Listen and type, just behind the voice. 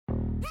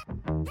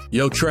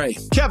Yo, Trey.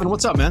 Kevin,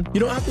 what's up, man?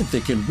 I've been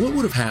thinking, what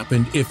would have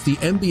happened if the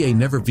NBA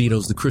never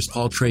vetoes the Chris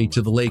Paul trade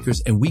to the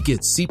Lakers and we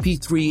get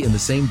CP3 in the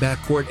same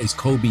backcourt as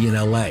Kobe in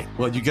LA?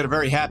 Well, you get a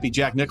very happy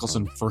Jack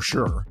Nicholson for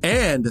sure.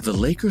 And the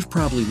Lakers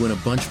probably win a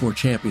bunch more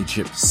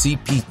championships.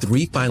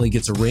 CP3 finally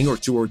gets a ring or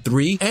two or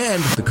three,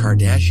 and the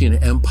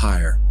Kardashian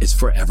empire is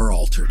forever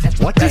altered.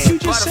 What did you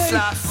just say?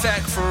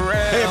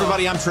 Hey,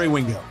 everybody, I'm Trey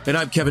Wingo. And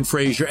I'm Kevin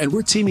Frazier, and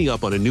we're teaming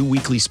up on a new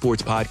weekly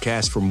sports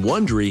podcast from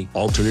Wondery,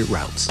 Alternate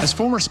Routes. As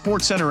former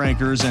Sports Center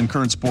anchors and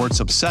current sports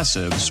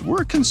obsessives,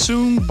 we're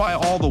consumed by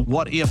all the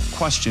what-if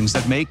questions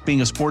that make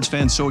being a sports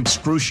fan so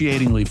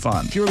excruciatingly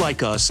fun. If you're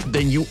like us,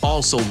 then you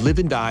also live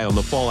and die on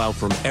the fallout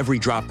from every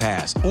drop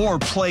pass. Or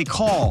play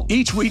call.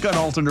 Each week on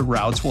Alternate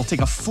Routes, we'll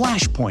take a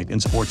flashpoint in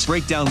sports,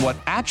 break down what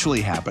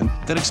actually happened,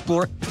 then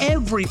explore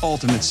every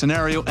alternate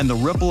scenario and the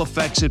ripple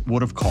effects it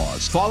would have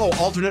caused. Follow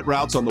Alternate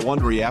Routes on the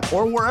Wondery app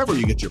or wherever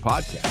you get your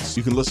podcasts.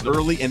 You can listen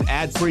early and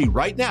ad-free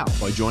right now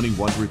by joining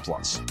Wondery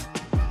Plus.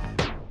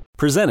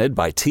 Presented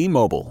by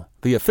T-Mobile,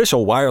 the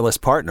official wireless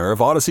partner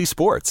of Odyssey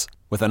Sports.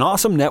 With an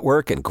awesome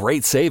network and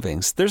great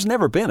savings, there's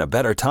never been a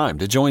better time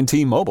to join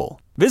T-Mobile.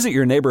 Visit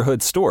your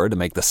neighborhood store to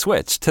make the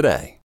switch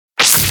today.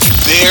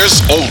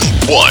 There's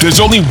only one.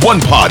 There's only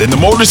one pod in the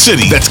Motor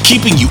City that's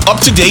keeping you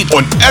up to date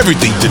on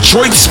everything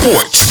Detroit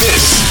sports.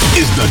 This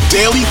is The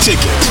Daily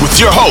Ticket with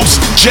your host,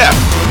 Jeff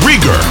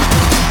Rieger.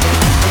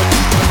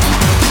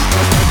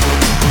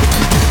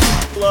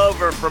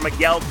 Over for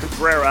Miguel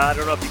Cabrera. I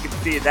don't know if you can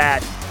see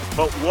that,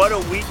 but what a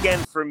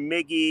weekend for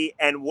Miggy,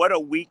 and what a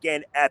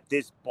weekend at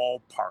this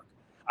ballpark.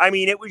 I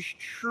mean, it was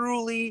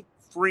truly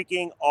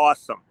freaking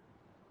awesome.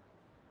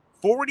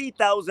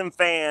 40,000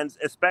 fans,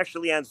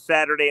 especially on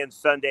Saturday and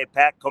Sunday,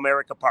 packed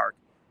Comerica Park.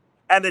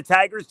 And the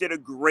Tigers did a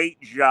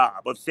great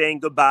job of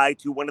saying goodbye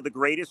to one of the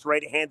greatest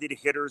right-handed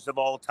hitters of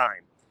all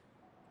time.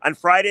 On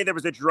Friday, there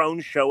was a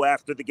drone show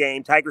after the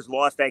game. Tigers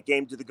lost that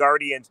game to the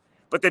Guardians,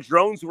 but the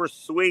drones were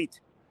sweet.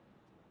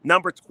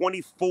 Number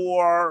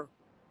 24,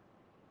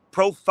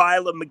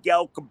 profile of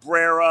Miguel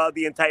Cabrera.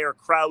 The entire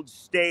crowd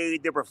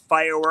stayed. There were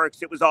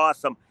fireworks. It was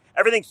awesome.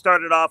 Everything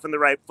started off on the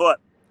right foot.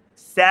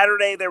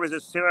 Saturday, there was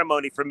a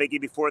ceremony for Miggy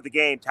before the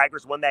game.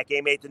 Tigers won that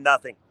game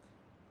 8-0.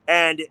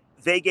 And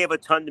they gave a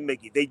ton to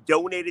Miggy. They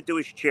donated to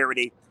his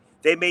charity.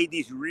 They made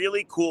these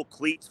really cool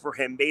cleats for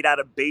him made out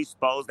of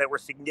baseballs that were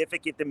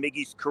significant to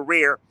Miggy's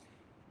career.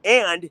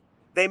 And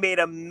they made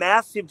a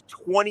massive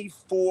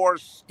 24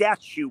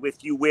 statue,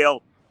 if you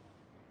will,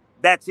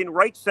 that's in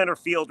right center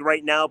field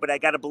right now, but I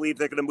got to believe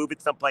they're going to move it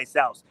someplace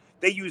else.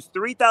 They used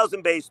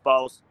 3,000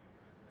 baseballs.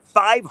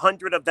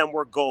 500 of them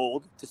were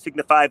gold to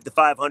signify the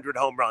 500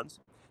 home runs.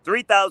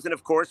 3,000,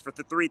 of course, for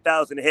the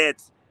 3,000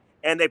 hits.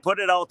 And they put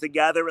it all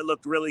together. It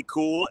looked really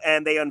cool.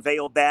 And they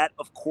unveiled that,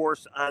 of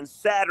course, on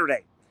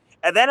Saturday.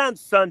 And then on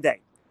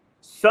Sunday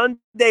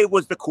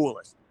was the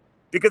coolest.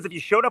 Because if you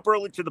showed up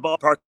early to the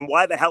ballpark,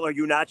 why the hell are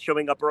you not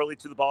showing up early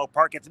to the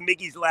ballpark? It's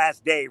Miggy's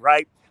last day,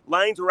 right?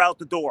 Lines were out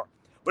the door.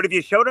 But if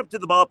you showed up to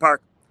the ballpark,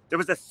 there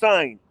was a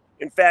sign.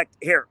 In fact,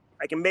 here,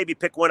 I can maybe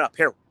pick one up.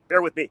 Here,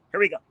 bear with me. Here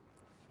we go.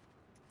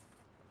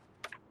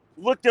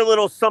 Looked a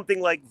little something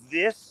like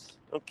this,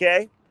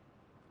 okay?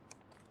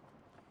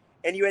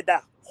 And you had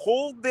to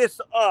hold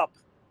this up.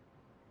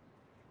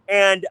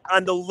 And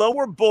on the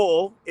lower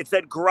bowl, it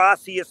said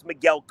Gracias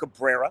Miguel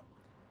Cabrera.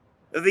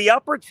 The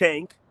upper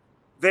tank,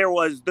 there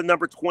was the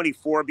number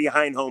 24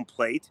 behind home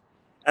plate.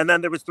 And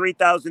then there was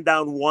 3,000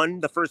 down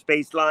one, the first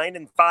baseline,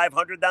 and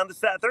 500 down the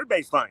third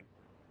baseline.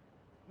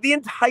 The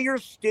entire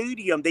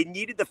stadium, they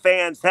needed the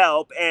fans'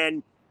 help,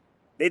 and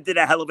they did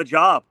a hell of a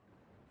job.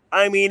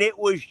 I mean, it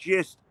was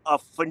just a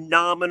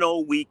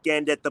phenomenal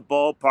weekend at the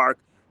ballpark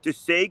to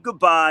say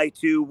goodbye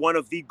to one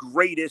of the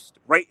greatest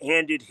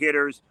right-handed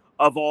hitters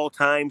of all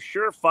time,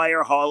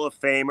 surefire Hall of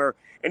Famer,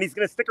 and he's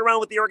going to stick around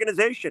with the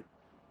organization.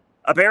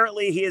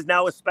 Apparently, he is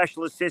now a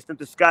special assistant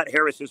to Scott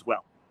Harris as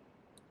well.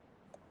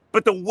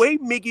 But the way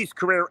Miggy's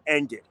career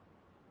ended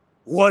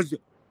was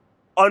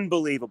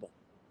unbelievable.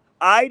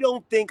 I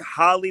don't think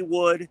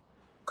Hollywood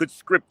could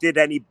script it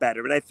any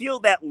better. And I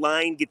feel that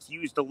line gets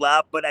used a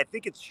lot, but I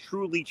think it's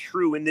truly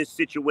true in this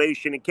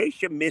situation. In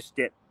case you missed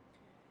it,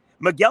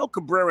 Miguel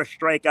Cabrera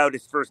struck out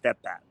his first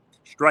at-bat,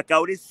 struck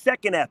out his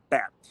second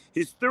at-bat.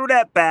 His third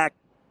at-bat,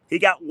 he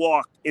got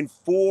walked in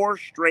 4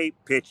 straight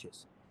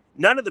pitches.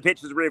 None of the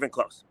pitches were even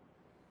close.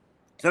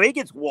 So he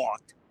gets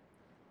walked.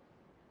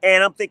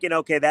 And I'm thinking,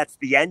 okay, that's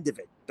the end of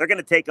it. They're going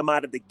to take him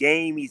out of the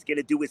game. He's going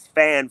to do his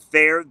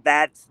fanfare.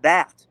 That's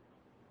that.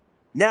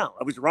 No,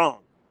 I was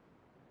wrong.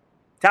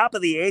 Top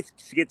of the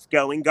 8th gets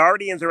going.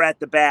 Guardians are at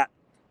the bat.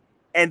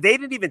 And they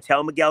didn't even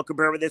tell Miguel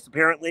Cabrera this,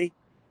 apparently.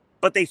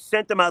 But they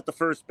sent him out to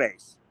first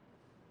base.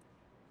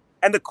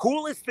 And the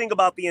coolest thing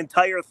about the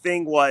entire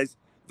thing was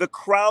the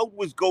crowd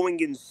was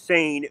going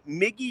insane.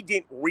 Miggy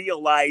didn't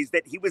realize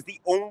that he was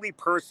the only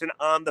person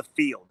on the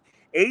field.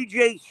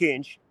 A.J.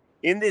 Hinch,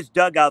 in this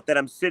dugout that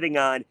I'm sitting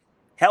on,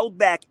 held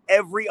back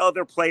every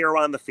other player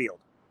on the field.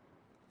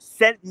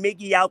 Sent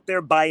Miggy out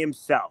there by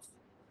himself.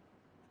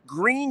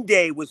 Green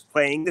Day was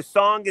playing. The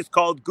song is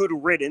called Good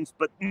Riddance,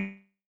 but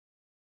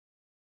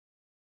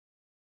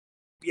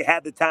you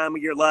had the time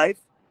of your life.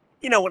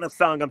 You know what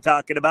song I'm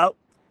talking about.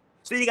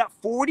 So you got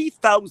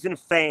 40,000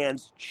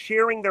 fans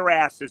cheering their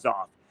asses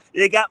off.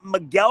 You got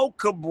Miguel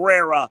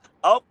Cabrera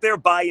out there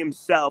by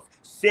himself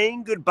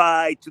saying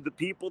goodbye to the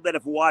people that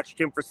have watched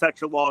him for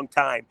such a long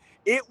time.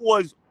 It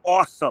was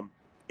awesome.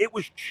 It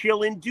was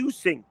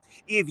chill-inducing.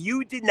 If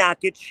you did not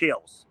get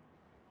chills,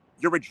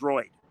 you're a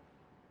droid.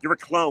 You're a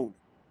clone.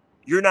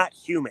 You're not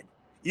human.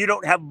 You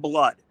don't have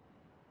blood.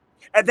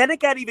 And then it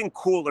got even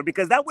cooler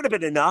because that would have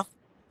been enough.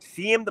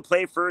 See him to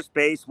play first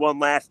base one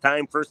last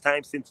time, first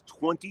time since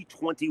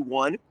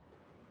 2021.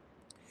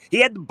 He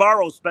had to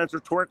borrow Spencer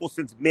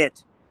Torkelson's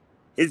mitt,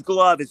 his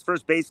glove, his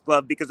first base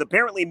glove, because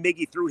apparently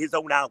Miggy threw his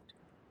own out.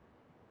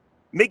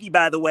 Miggy,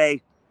 by the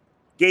way,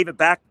 gave it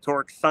back to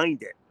Tork,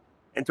 signed it.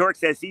 And Tork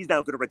says he's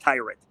now going to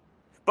retire it.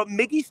 But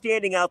Miggy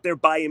standing out there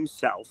by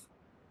himself,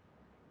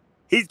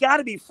 he's got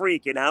to be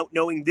freaking out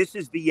knowing this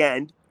is the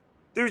end.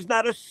 There's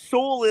not a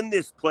soul in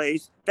this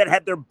place that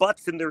had their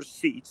butts in their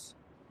seats.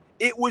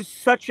 It was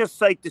such a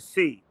sight to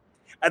see.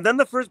 And then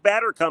the first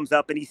batter comes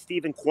up, and he's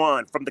Stephen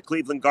Kwan from the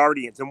Cleveland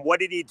Guardians. And what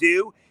did he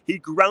do? He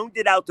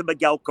grounded out to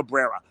Miguel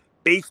Cabrera.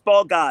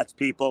 Baseball gods,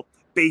 people.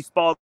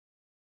 Baseball.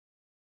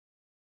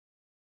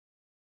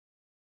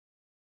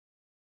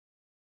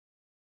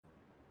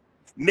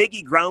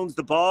 Miggy grounds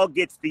the ball,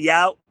 gets the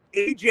out.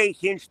 A.J.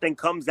 Hinch then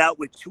comes out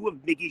with two of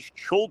Miggy's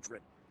children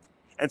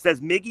and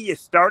says, Miggy, you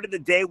started the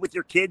day with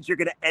your kids. You're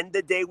going to end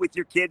the day with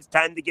your kids.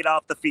 Time to get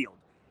off the field.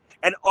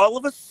 And all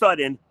of a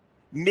sudden,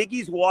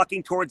 Miggy's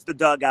walking towards the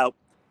dugout.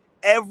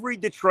 Every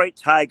Detroit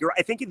Tiger,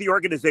 I think in the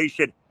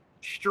organization,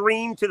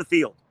 streamed to the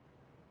field.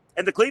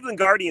 And the Cleveland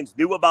Guardians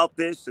knew about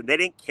this, and they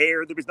didn't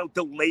care. There was no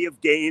delay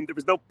of game. There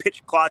was no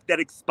pitch clock that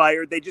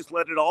expired. They just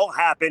let it all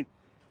happen.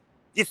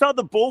 You saw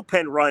the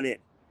bullpen run in.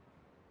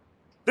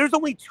 There's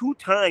only 2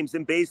 times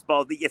in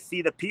baseball that you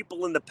see the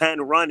people in the pen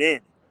run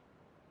in.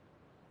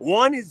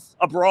 One is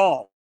a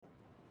brawl.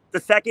 The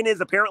second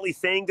is apparently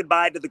saying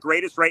goodbye to the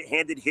greatest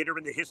right-handed hitter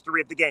in the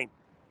history of the game,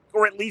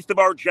 or at least of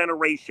our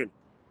generation.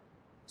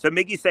 So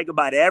Miggy said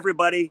goodbye to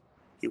everybody.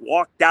 He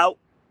walked out,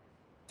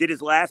 did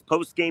his last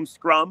post-game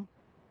scrum,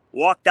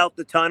 walked out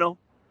the tunnel,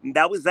 and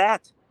that was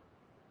that.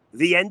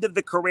 The end of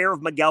the career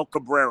of Miguel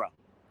Cabrera.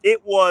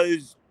 It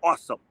was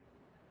awesome.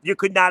 You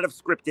could not have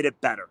scripted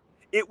it better.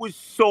 It was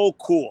so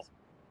cool.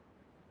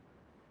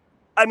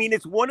 I mean,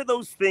 it's one of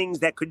those things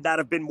that could not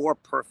have been more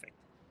perfect.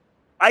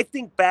 I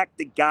think back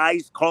to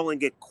guys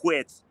calling it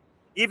quits,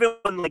 even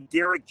when like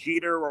Derek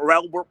Jeter or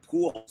Albert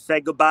Pujols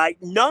said goodbye,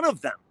 none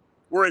of them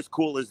were as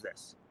cool as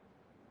this.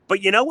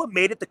 But you know what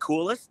made it the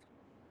coolest?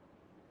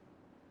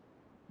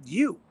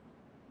 You.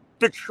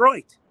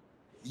 Detroit.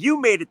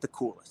 You made it the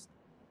coolest.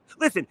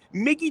 Listen,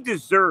 Miggy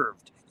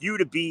deserved you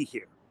to be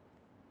here.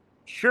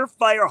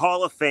 Surefire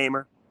Hall of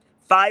Famer,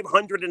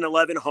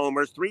 511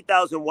 homers,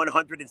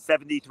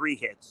 3,173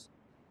 hits.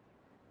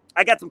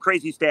 I got some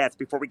crazy stats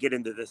before we get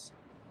into this.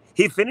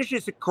 He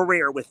finishes his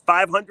career with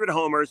 500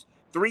 homers,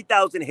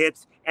 3,000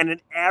 hits, and an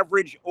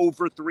average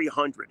over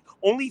 300.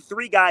 Only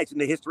 3 guys in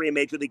the history of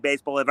Major League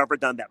Baseball have ever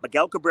done that.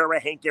 Miguel Cabrera,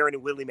 Hank Aaron,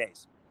 and Willie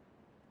Mays.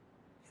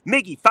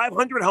 Miggy,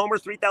 500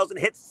 homers, 3,000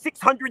 hits,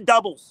 600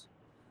 doubles.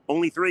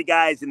 Only 3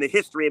 guys in the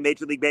history of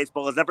Major League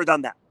Baseball has ever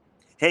done that.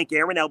 Hank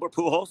Aaron, Albert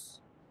Pujols,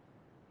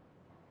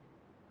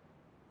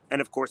 and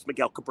of course,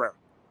 Miguel Cabrera.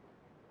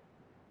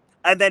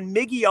 And then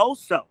Miggy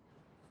also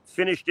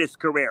finished his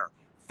career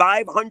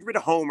 500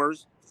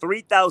 homers,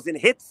 3,000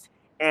 hits,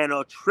 and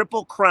a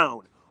triple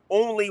crown.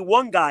 Only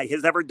one guy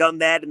has ever done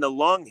that in the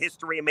long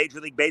history of Major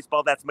League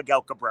Baseball. That's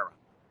Miguel Cabrera.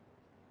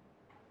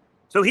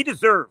 So he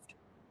deserved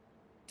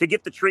to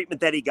get the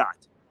treatment that he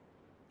got.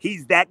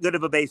 He's that good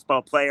of a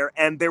baseball player,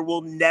 and there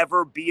will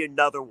never be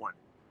another one.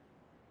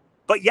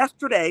 But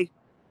yesterday,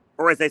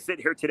 or as I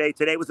sit here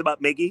today was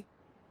about Miggy.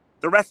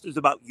 The rest is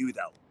about you,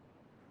 though.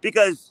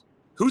 Because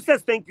who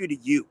says thank you to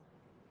you?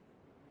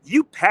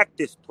 You packed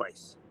this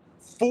place.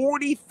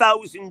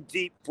 40,000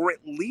 deep for at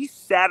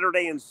least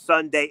Saturday and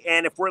Sunday.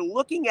 And if we're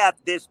looking at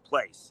this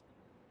place,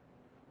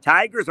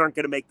 Tigers aren't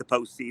going to make the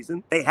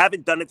postseason. They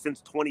haven't done it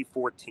since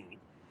 2014.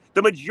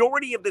 The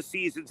majority of the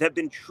seasons have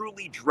been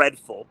truly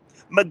dreadful.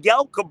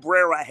 Miguel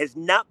Cabrera has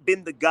not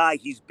been the guy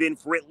he's been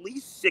for at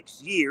least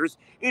 6 years.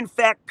 In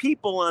fact,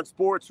 people on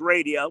sports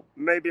radio,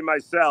 maybe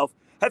myself,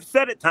 have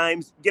said at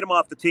times, get him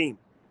off the team.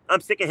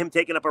 I'm sick of him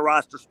taking up a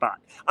roster spot.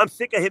 I'm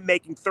sick of him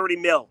making $30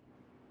 million.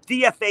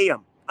 DFA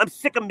him. I'm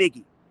sick of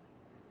Miggy.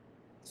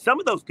 Some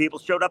of those people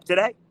showed up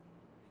today.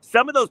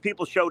 Some of those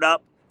people showed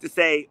up to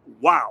say,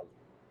 wow,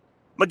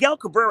 Miguel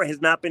Cabrera has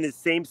not been his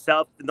same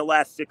self in the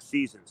last 6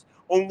 seasons.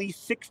 Only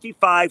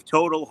 65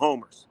 total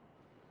homers,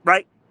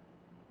 right?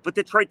 But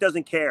Detroit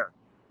doesn't care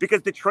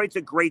because Detroit's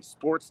a great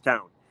sports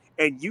town.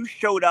 And you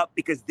showed up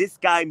because this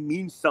guy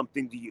means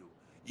something to you.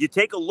 You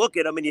take a look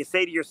at him and you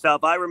say to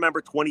yourself, I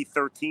remember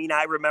 2013.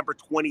 I remember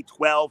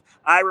 2012.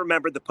 I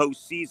remember the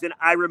postseason.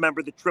 I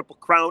remember the Triple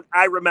Crown.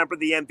 I remember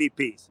the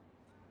MVPs.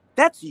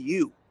 That's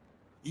you.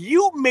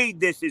 You made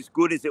this as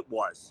good as it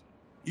was.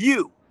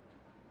 You.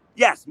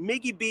 Yes,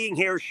 Miggy being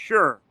here,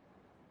 sure.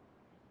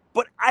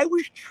 But I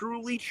was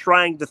truly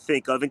trying to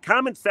think of, in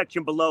comment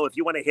section below, if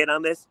you want to hit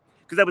on this,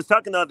 because I was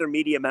talking to other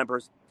media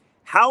members,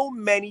 how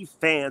many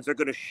fans are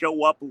going to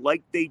show up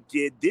like they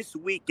did this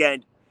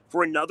weekend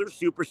for another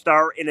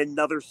superstar in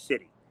another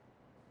city?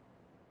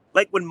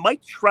 Like when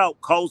Mike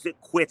Trout calls it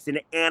quits in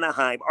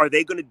Anaheim, are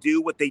they going to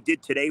do what they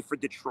did today for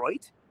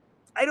Detroit?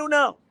 I don't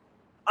know.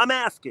 I'm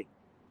asking.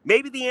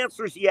 Maybe the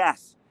answer is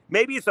yes.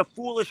 Maybe it's a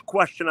foolish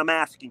question I'm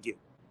asking you.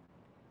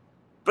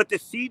 But to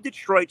see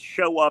Detroit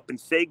show up and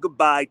say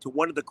goodbye to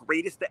one of the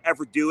greatest to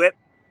ever do it,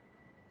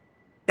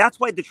 that's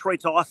why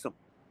Detroit's awesome.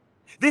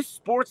 This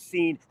sports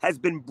scene has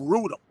been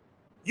brutal.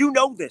 You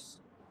know this.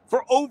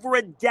 For over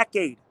a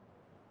decade.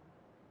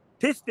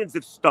 Pistons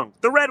have stunk.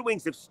 The Red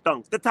Wings have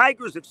stunk. The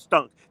Tigers have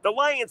stunk. The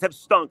Lions have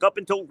stunk up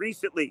until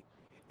recently.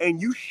 And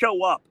you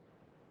show up.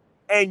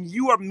 And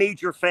you are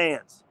major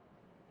fans.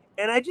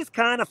 And I just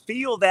kind of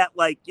feel that,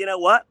 like, you know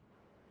what?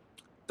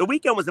 The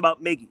weekend was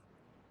about Miggy.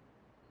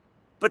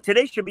 But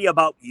today should be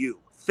about you.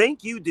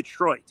 Thank you,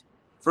 Detroit,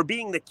 for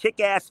being the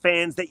kick-ass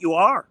fans that you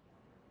are.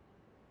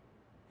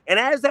 And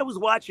as I was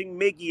watching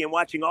Miggy and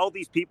watching all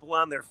these people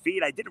on their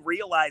feet, I did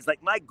realize,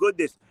 like, my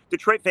goodness,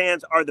 Detroit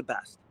fans are the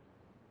best.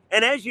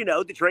 And as you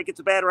know, Detroit gets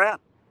a bad rap.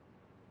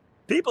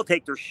 People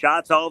take their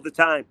shots all the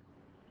time.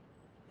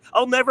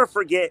 I'll never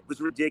forget, it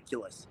was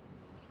ridiculous.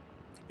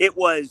 It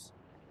was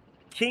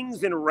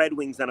Kings and Red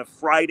Wings on a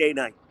Friday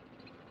night.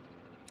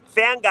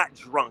 Fan got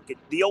drunk at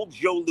the old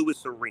Joe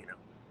Louis Arena.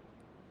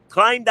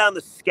 Climbed down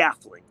the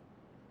scaffolding.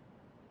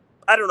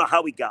 I don't know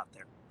how he got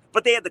there,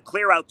 but they had to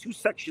clear out 2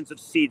 sections of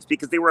seats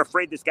because they were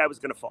afraid this guy was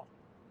going to fall.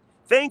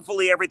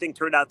 Thankfully, everything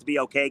turned out to be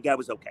okay. Guy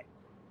was okay.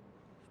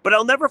 But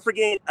I'll never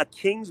forget a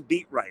Kings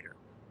beat writer.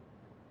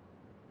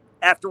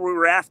 After we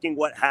were asking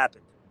what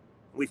happened,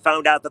 we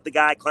found out that the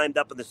guy climbed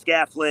up in the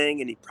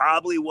scaffolding and he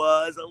probably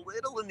was a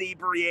little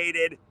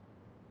inebriated.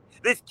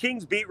 This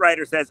Kings beat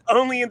writer says,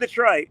 only in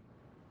Detroit.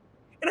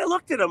 And I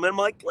looked at him and I'm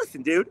like,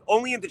 listen, dude,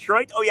 only in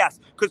Detroit? Oh, yes,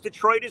 because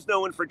Detroit is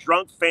known for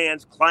drunk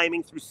fans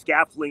climbing through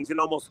scaffoldings and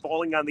almost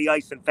falling on the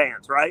ice and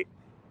fans, right?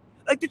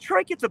 Like,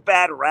 Detroit gets a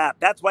bad rap.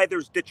 That's why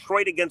there's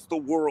Detroit against the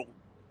world.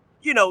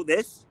 You know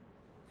this.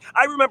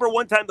 I remember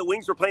one time the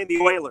Wings were playing the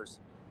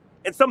Oilers,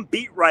 and some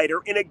beat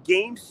writer in a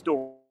game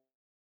story,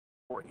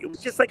 it was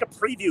just like a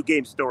preview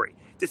game story,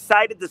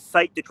 decided to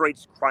cite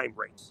Detroit's crime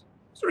rates.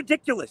 It's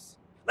ridiculous.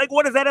 Like,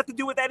 what does that have to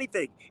do with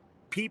anything?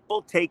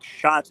 People take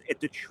shots at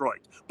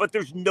Detroit, but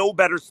there's no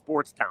better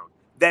sports town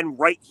than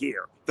right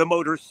here, the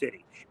Motor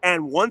City.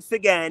 And once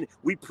again,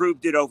 we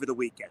proved it over the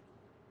weekend.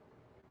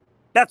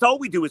 That's all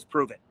we do is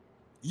prove it.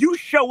 You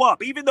show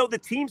up, even though the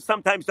teams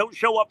sometimes don't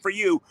show up for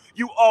you,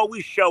 you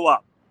always show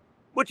up,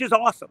 which is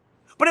awesome.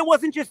 But it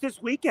wasn't just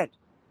this weekend.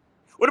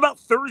 What about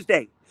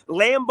Thursday?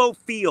 Lambeau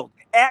Field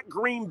at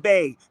Green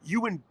Bay.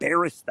 You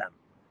embarrassed them.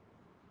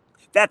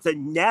 That's a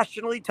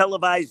nationally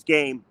televised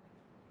game.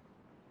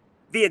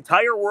 The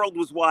entire world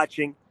was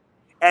watching,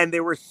 and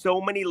there were so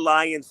many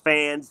Lions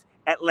fans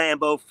at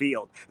Lambeau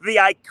Field. The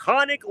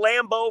iconic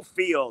Lambeau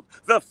Field,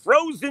 the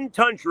frozen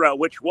tundra,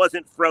 which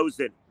wasn't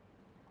frozen.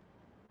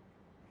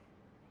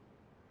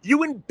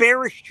 You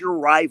embarrassed your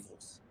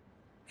rivals.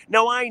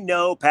 Now, I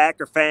know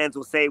Packer fans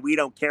will say we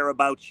don't care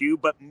about you,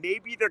 but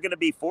maybe they're going to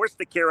be forced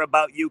to care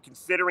about you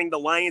considering the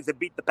Lions have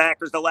beat the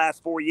Packers the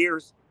last 4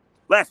 years.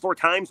 Last 4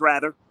 times,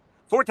 rather.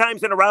 4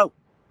 times in a row.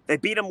 They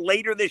beat them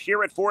later this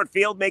year at Ford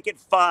Field, make it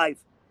 5.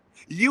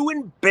 You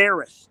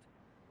embarrassed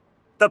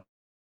the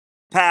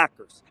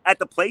Packers at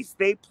the place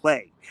they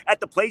play,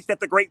 at the place that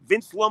the great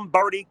Vince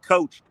Lombardi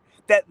coached,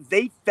 that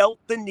they felt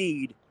the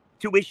need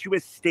to issue a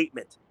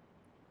statement.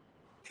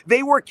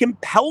 They were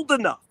compelled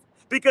enough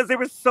because there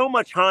was so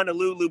much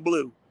Honolulu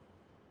blue.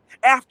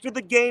 After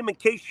the game, in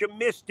case you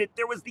missed it,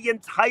 there was the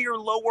entire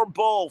lower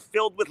bowl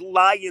filled with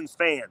Lions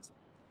fans.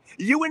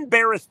 You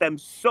embarrassed them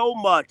so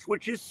much,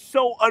 which is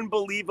so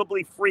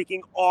unbelievably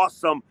freaking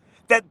awesome,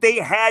 that they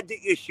had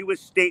to issue a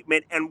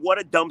statement, and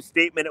what a dumb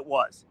statement it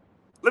was.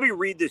 Let me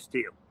read this to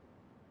you.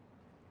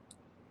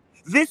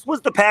 This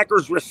was the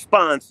Packers'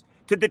 response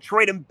to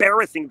Detroit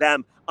embarrassing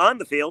them on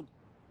the field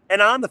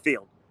and on the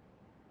field.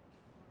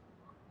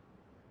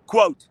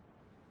 Quote,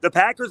 the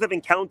Packers have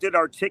encountered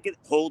our ticket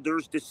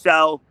holders to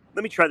sell.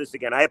 Let me try this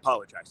again. I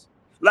apologize.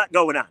 A lot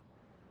going on.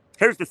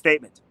 Here's the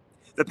statement.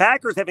 The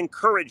Packers have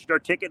encouraged our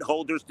ticket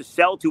holders to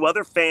sell to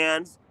other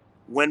fans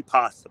when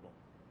possible.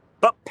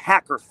 But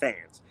Packer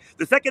fans.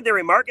 The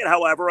secondary market,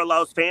 however,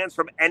 allows fans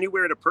from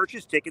anywhere to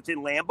purchase tickets,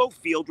 and Lambeau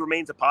Field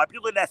remains a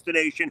popular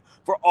destination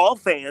for all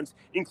fans,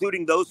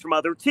 including those from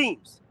other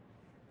teams.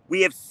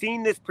 We have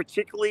seen this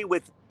particularly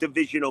with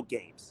divisional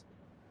games.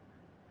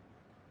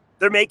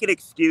 They're making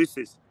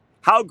excuses.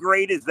 How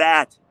great is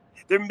that?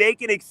 They're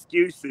making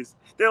excuses.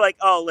 They're like,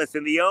 oh,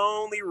 listen, the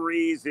only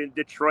reason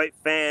Detroit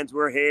fans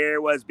were here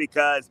was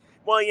because,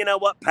 well, you know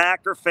what?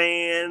 Packer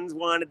fans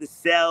wanted to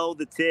sell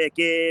the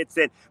tickets.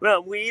 And,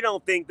 well, we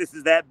don't think this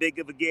is that big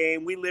of a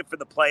game. We live for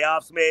the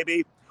playoffs,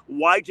 maybe.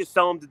 Why just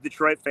sell them to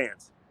Detroit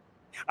fans?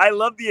 I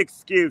love the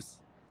excuse.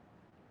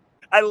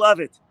 I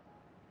love it.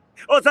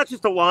 Oh, it's not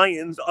just the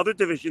Lions. Other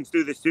divisions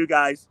do this too,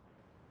 guys.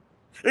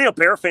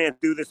 Bear fans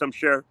do this, I'm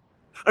sure.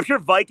 I'm sure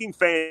Viking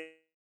fans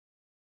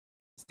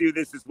do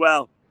this as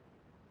well.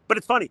 But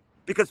it's funny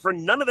because for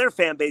none of their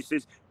fan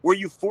bases were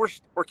you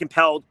forced or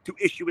compelled to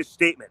issue a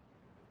statement.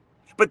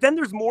 But then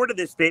there's more to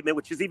this statement,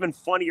 which is even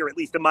funnier, at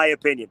least in my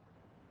opinion.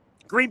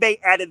 Green Bay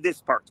added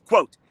this part,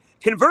 quote,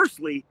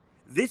 conversely,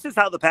 this is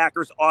how the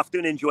Packers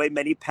often enjoy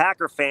many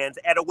Packer fans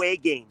at away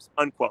games,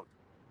 unquote.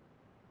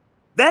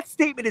 That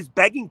statement is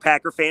begging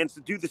Packer fans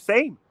to do the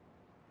same.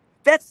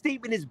 That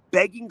statement is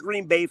begging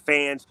Green Bay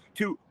fans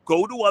to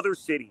go to other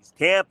cities,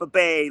 Tampa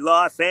Bay,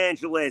 Los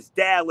Angeles,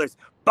 Dallas,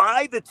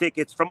 buy the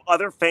tickets from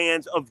other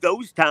fans of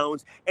those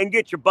towns and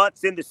get your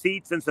butts in the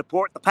seats and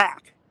support the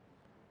Pack.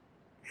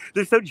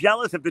 They're so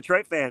jealous of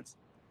Detroit fans.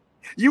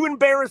 You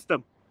embarrassed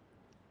them.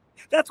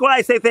 That's why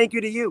I say thank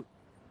you to you.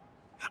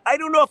 I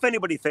don't know if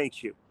anybody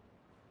thanks you.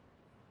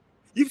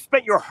 You've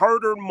spent your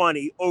hard-earned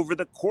money over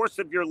the course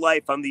of your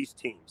life on these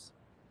teams,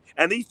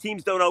 and these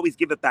teams don't always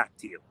give it back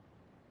to you.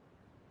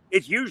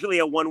 It's usually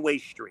a one-way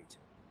street,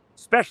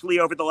 especially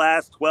over the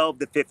last 12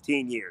 to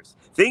 15 years.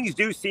 Things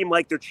do seem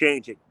like they're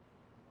changing.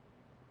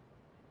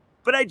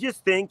 But I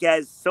just think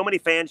as so many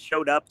fans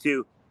showed up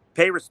to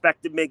pay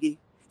respect to Miggy,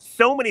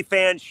 so many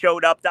fans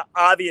showed up to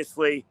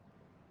obviously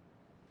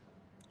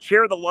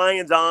cheer the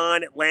Lions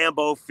on at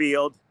Lambeau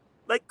Field.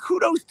 Like,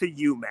 kudos to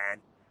you, man.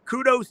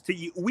 Kudos to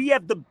you. We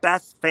have the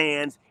best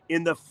fans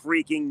in the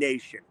freaking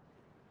nation.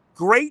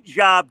 Great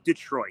job,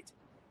 Detroit.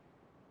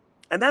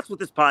 And that's what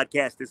this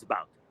podcast is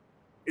about.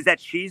 Is that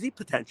cheesy?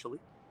 Potentially.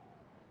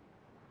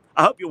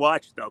 I hope you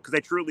watch it, though, because I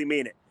truly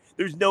mean it.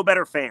 There's no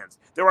better fans.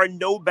 There are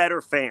no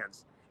better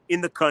fans in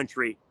the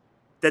country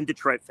than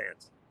Detroit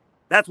fans.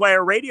 That's why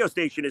our radio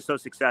station is so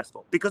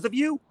successful, because of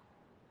you.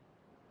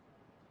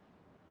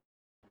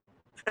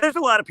 And there's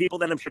a lot of people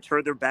that I'm sure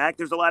turn their back.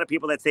 There's a lot of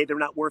people that say they're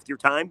not worth your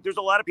time. There's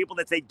a lot of people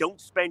that say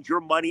don't spend your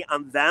money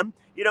on them.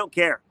 You don't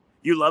care.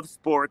 You love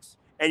sports,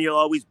 and you'll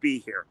always be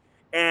here.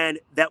 And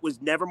that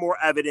was never more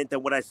evident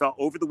than what I saw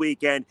over the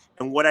weekend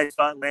and what I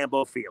saw at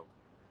Lambeau Field.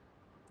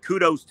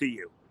 Kudos to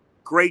you.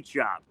 Great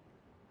job.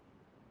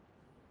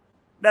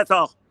 That's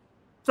all.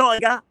 That's all I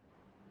got.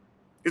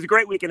 It was a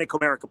great weekend at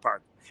Comerica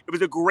Park. It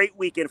was a great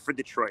weekend for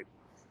Detroit.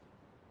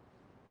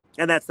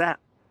 And that's that.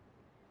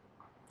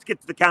 Let's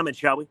get to the comments,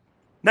 shall we?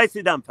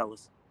 Nicely done,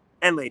 fellas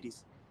and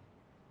ladies.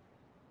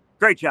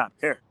 Great job.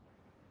 Here.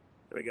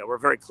 There we go. We're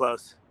very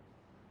close.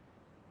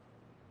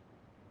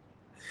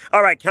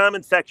 All right,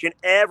 comment section.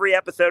 Every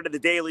episode of the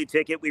Daily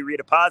Ticket, we read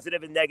a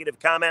positive and negative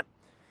comment.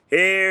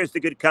 Here's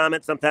the good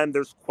comment. Sometimes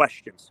there's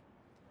questions.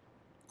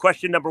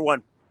 Question number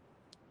 1.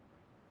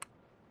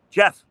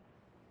 Jeff,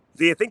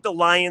 do you think the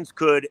Lions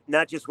could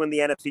not just win the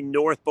NFC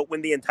North, but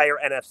win the entire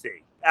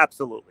NFC?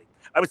 Absolutely.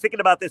 I was thinking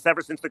about this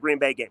ever since the Green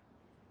Bay game.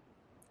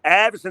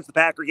 Ever since the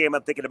Packer game,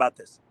 I'm thinking about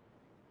this.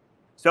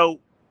 So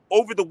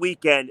over the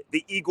weekend,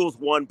 the Eagles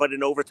won, but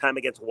in overtime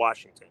against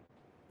Washington.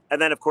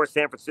 And then, of course,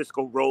 San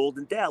Francisco rolled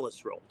and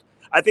Dallas rolled.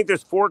 I think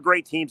there's 4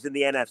 great teams in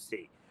the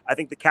NFC. I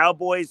think the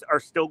Cowboys are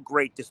still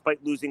great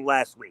despite losing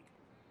last week.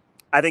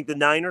 I think the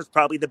Niners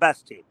probably the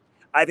best team.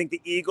 I think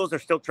the Eagles are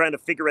still trying to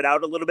figure it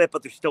out a little bit,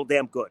 but they're still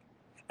damn good.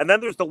 And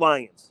then there's the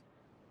Lions.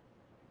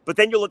 But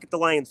then you look at the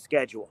Lions'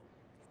 schedule.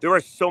 There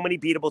are so many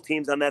beatable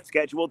teams on that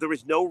schedule. There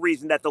is no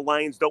reason that the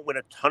Lions don't win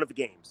a ton of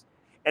games.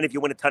 And if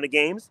you win a ton of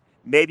games,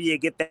 maybe you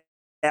get that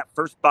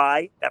first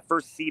bye, that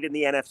first seed in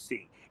the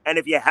NFC. And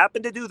if you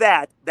happen to do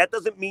that, that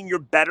doesn't mean you're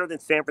better than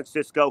San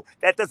Francisco.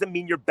 That doesn't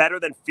mean you're better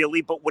than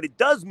Philly. But what it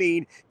does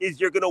mean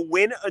is you're going to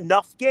win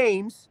enough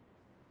games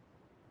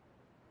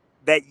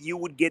that you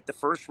would get the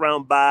first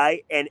round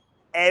bye and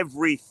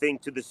everything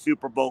to the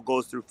Super Bowl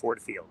goes through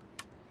Ford Field.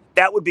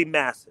 That would be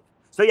massive.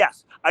 So,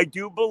 yes, I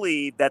do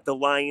believe that the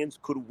Lions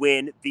could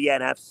win the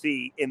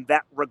NFC in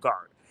that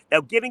regard.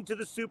 Now, getting to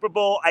the Super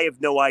Bowl, I have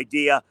no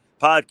idea.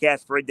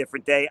 Podcast for a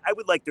different day. I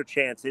would like their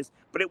chances,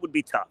 but it would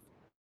be tough.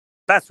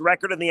 Best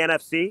record in the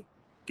NFC,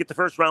 get the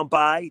first round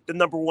bye, the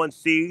number 1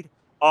 seed,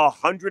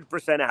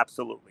 100%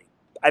 absolutely.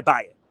 I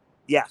buy it.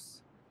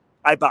 Yes,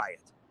 I buy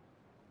it.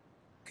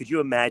 Could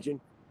you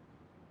imagine?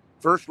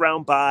 First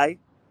round bye,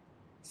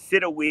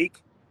 sit a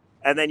week,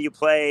 and then you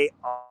play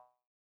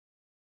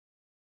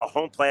a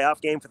home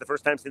playoff game for the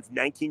first time since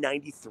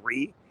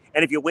 1993.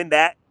 And if you win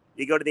that,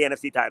 you go to the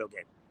NFC title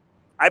game.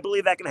 I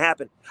believe that can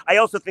happen. I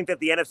also think that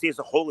the NFC as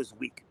a whole is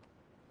weak.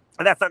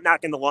 And that's not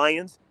knocking the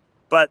Lions,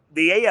 but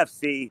the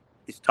AFC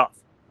is tough.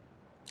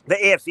 The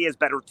AFC has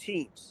better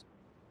teams.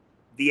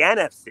 The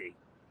NFC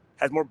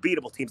has more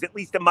beatable teams, at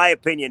least in my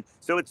opinion.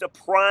 So it's a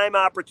prime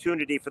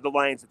opportunity for the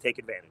Lions to take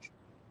advantage.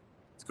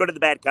 Let's go to the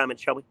bad comment,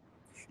 shall we?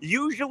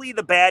 Usually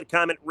the bad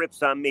comment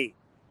rips on me.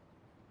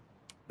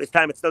 This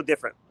time it's no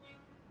different.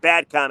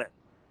 Bad comment.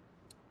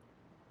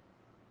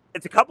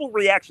 It's a couple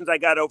reactions I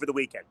got over the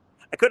weekend.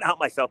 I couldn't help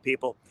myself,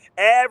 people.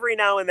 Every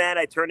now and then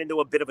I turn into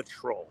a bit of a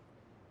troll.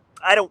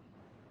 I don't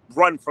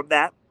run from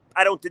that.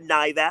 I don't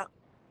deny that.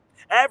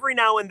 Every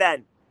now and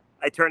then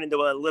I turn into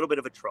a little bit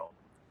of a troll.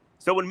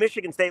 So when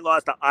Michigan State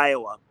lost to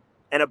Iowa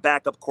and a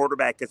backup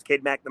quarterback because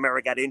Cade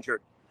McNamara got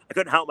injured, I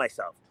couldn't help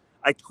myself.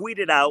 I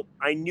tweeted out,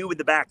 I knew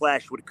the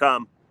backlash would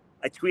come.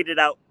 I tweeted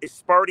out, is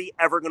Sparty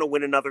ever going to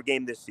win another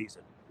game this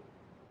season?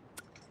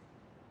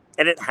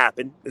 And it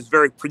happened. It was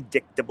very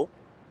predictable.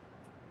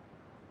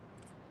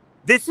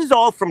 This is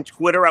all from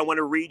Twitter. I want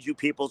to read you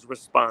people's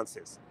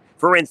responses.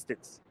 For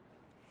instance,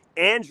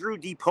 Andrew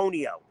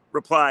DiPonio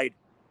replied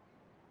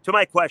to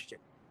my question,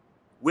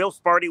 will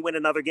Sparty win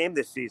another game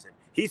this season?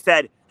 He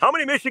said, how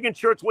many Michigan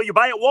shirts will you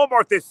buy at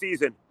Walmart this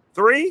season?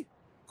 3?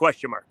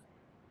 Question mark.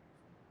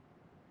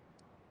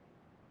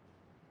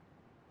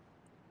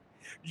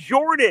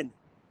 Jordan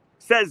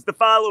says the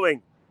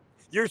following,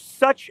 you're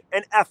such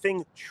an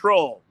effing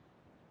troll.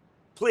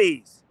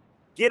 Please,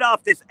 get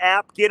off this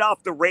app, get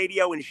off the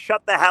radio, and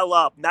shut the hell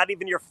up. Not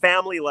even your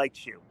family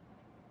likes you.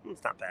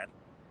 It's not bad.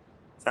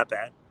 It's not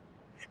bad.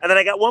 And then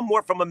I got one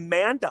more from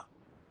Amanda.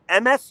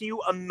 MSU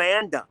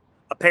Amanda,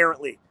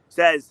 apparently,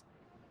 says,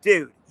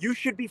 dude, you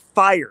should be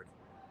fired.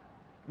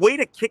 Way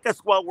to kick us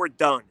while we're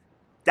done.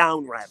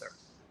 Down, rather.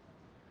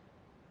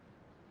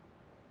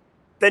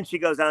 Then she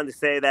goes on to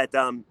say that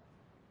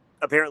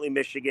apparently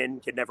Michigan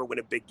can never win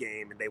a big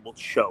game and they will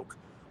choke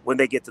when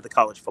they get to the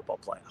college football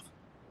playoff.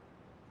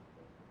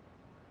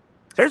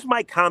 Here's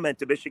my comment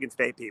to Michigan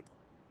State people.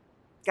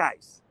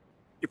 Guys,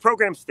 your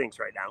program stinks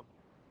right now.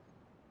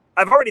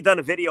 I've already done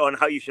a video on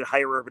how you should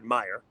hire Urban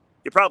Meyer.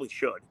 You probably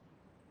should.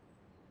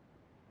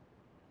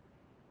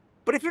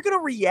 But if you're going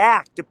to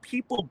react to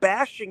people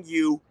bashing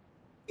you,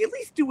 at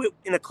least do it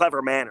in a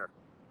clever manner.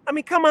 I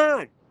mean, come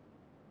on.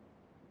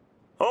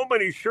 How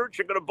many shirts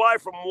are going to buy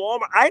from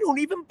Walmart? I don't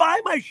even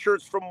buy my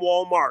shirts from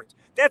Walmart.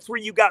 That's where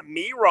you got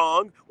me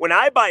wrong. When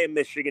I buy a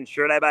Michigan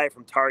shirt, I buy it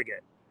from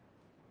Target.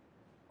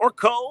 Or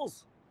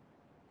Kohl's.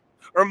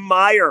 Or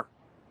Meijer.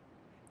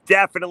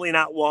 Definitely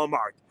not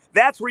Walmart.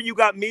 That's where you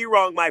got me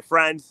wrong, my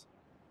friends.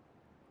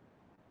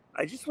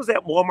 I just was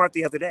at Walmart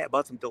the other day. I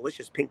bought some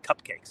delicious pink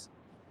cupcakes.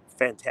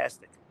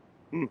 Fantastic.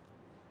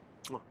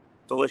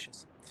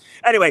 Delicious.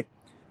 Anyway,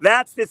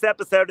 that's this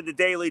episode of the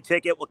Daily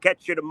Ticket. We'll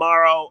catch you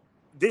tomorrow.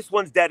 This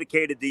one's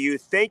dedicated to you.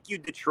 Thank you,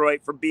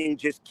 Detroit, for being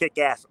just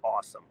kick-ass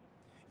awesome.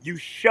 You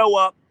show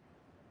up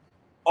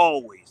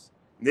always.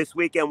 This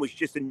weekend was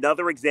just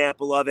another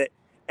example of it.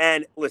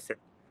 And listen,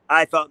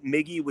 I thought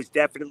Miggy was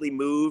definitely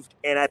moved,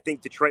 and I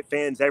think Detroit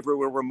fans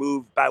everywhere were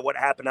moved by what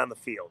happened on the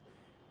field.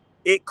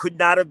 It could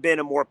not have been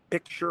a more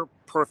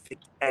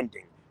picture-perfect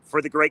ending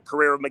for the great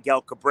career of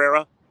Miguel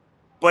Cabrera,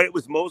 but it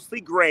was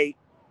mostly great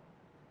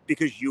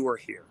because you were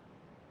here,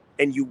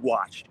 and you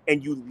watched,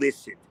 and you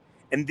listened.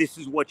 And this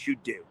is what you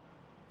do.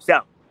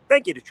 So,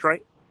 thank you,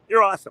 Detroit.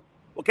 You're awesome.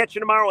 We'll catch you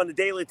tomorrow on the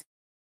Daily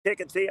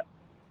Ticket. See ya.